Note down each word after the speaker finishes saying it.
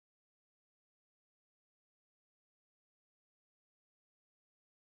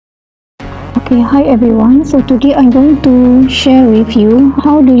Okay, hi everyone. So today I'm going to share with you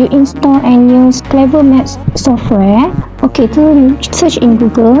how do you install and use Clevermaths software. Okay, to search in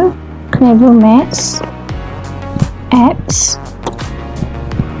Google Clevermaths apps.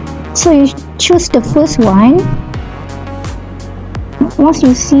 So you choose the first one. Once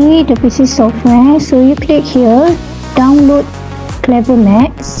you see the PC software, so you click here, download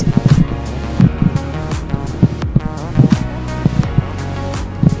Clevermaths.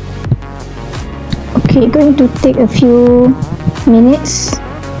 Okay, going to take a few minutes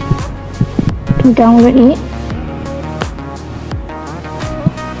to download it.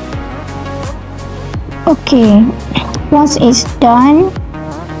 Okay, once it's done,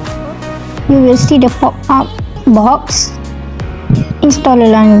 you will see the pop-up box. Install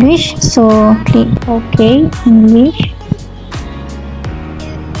a language, so click OK, English.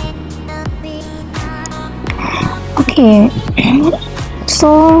 Okay.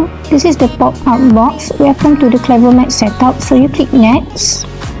 So this is the pop-up box. Welcome to the Clevermaths setup. So you click next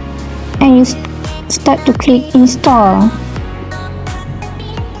and you start to click install.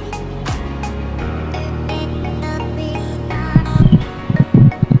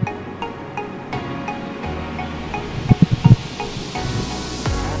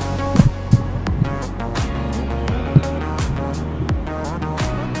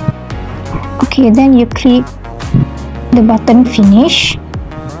 Okay, then you click the button finish.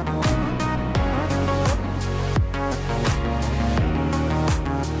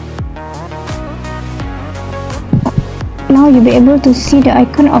 Now you'll be able to see the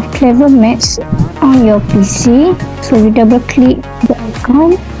icon of Clevermaths on your PC. So you double click the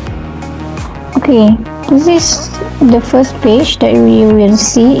icon. Okay, this is the first page that you will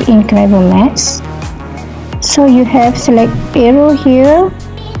see in Clevermaths. So you have select arrow here,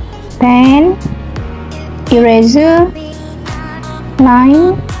 pen, eraser,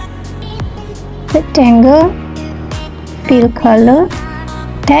 line, rectangle, fill color,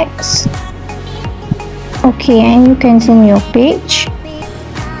 text. Okay, and you can zoom your page.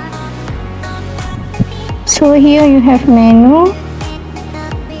 So here you have menu.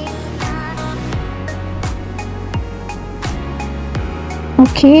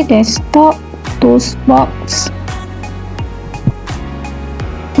 Okay, desktop, tools box.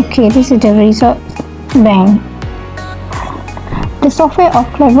 Okay, this is the result bank. The software of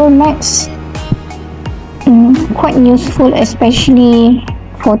Clevermaths quite useful, especially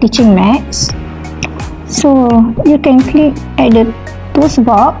for teaching maths. So you can click at the tools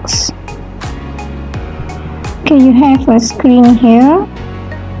box. Okay, you have a screen here.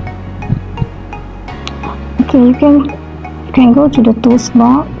 Okay, you can go to the tools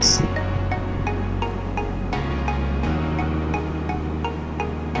box.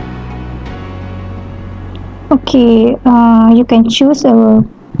 Okay, you can choose a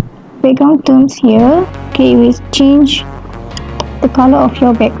background terms here. Okay, we change the color of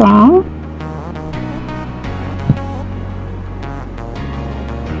your background.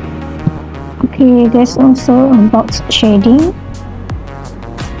 Okay, there's also a box shading.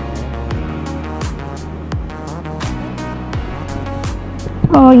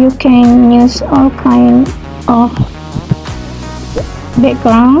 Or you can use all kind of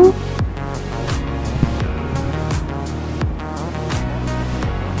background.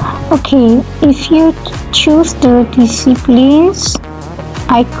 Okay, if you choose the disciplines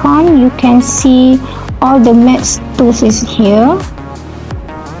icon, you can see all the maths tools is here.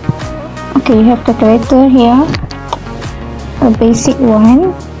 Okay, you have calculator here, a basic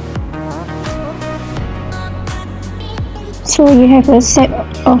one. So you have a set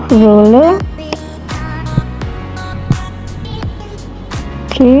of ruler.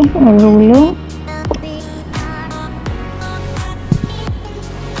 Okay, a ruler,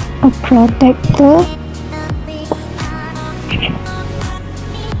 a protractor,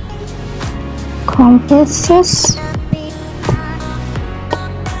 compasses,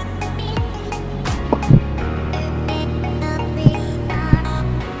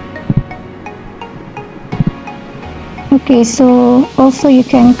 okay, so also you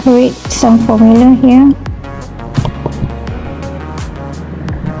can create some formula here.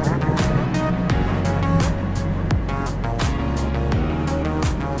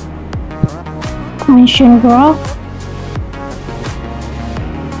 Function graph.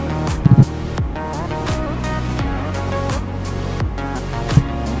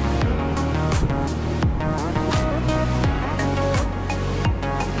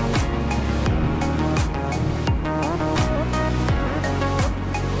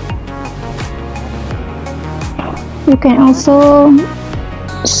 You can also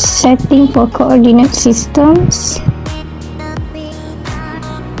setting for coordinate systems.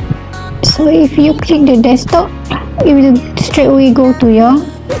 So if you click the desktop, it will straight away go to your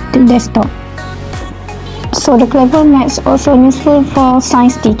desktop. So the Clevermaths also useful for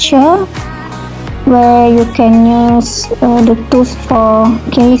science teacher, where you can use the tools for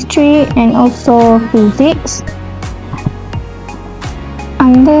chemistry and also physics.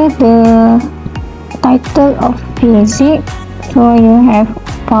 Under the title of physics, so you have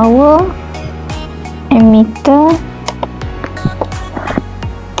power, ammeter,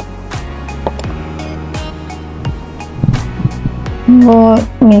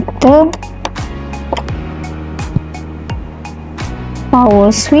 voltmeter,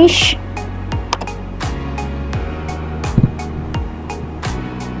 power switch,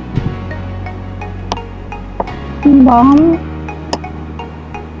 bulb,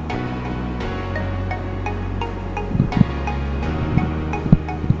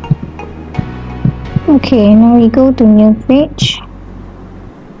 okay, now we go to new page.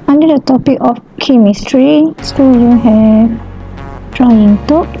 Under the topic of chemistry, so you have drawing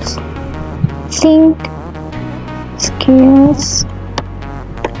tools, zinc, scales,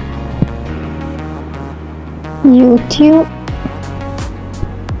 U-tube,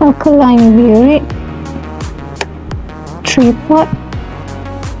 alkaline burette, tripod,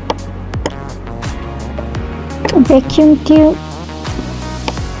 vacuum tube,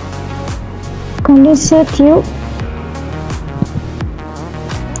 condenser tube,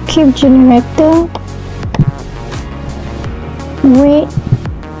 cube generator, weight,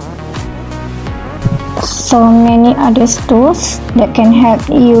 so many other tools that can help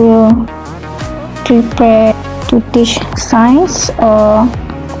you prepare to teach science or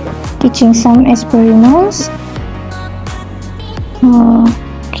teaching some experiments.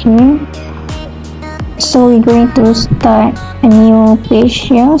 Okay, so we're going to start a new page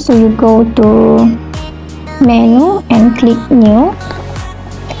here. So you go to menu and click new.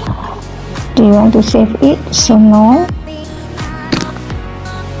 Do you want to save it? So no.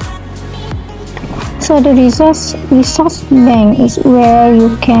 So the resource bank is where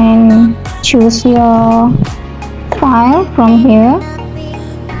you can choose your file from here.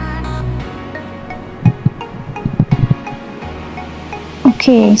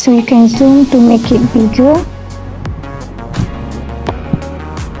 Okay, so you can zoom to make it bigger.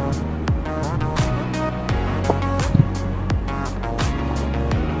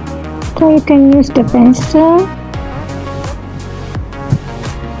 So you can use the pencil.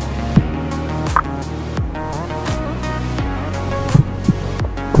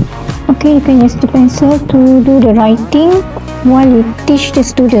 Okay, you can use the pencil to do the writing while you teach the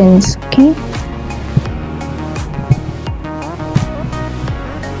students. Okay.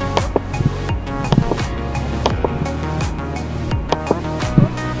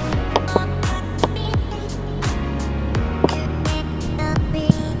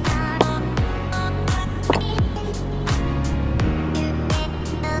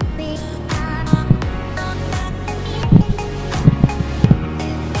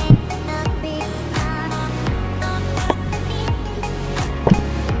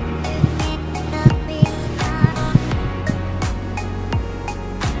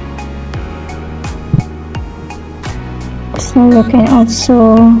 So you can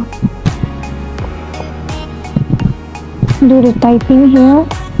also do the typing here.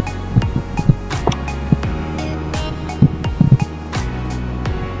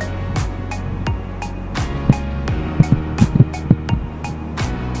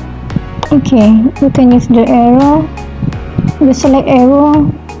 Okay, you can use the arrow, the select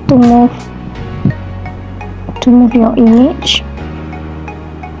arrow to move your image.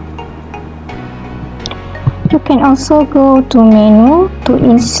 You can also go to menu to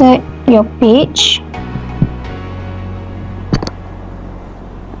insert your page.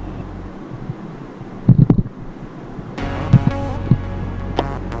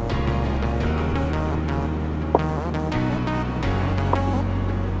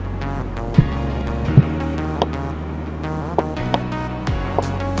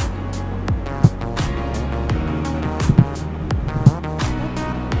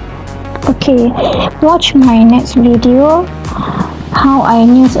 Okay, watch my next video how I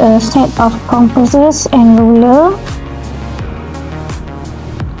use a set of compasses and ruler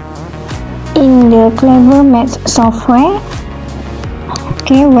in the Clevermaths software.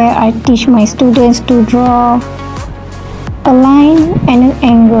 Okay, where I teach my students to draw a line and an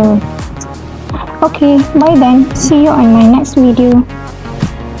angle. Okay, bye then. See you on my next video.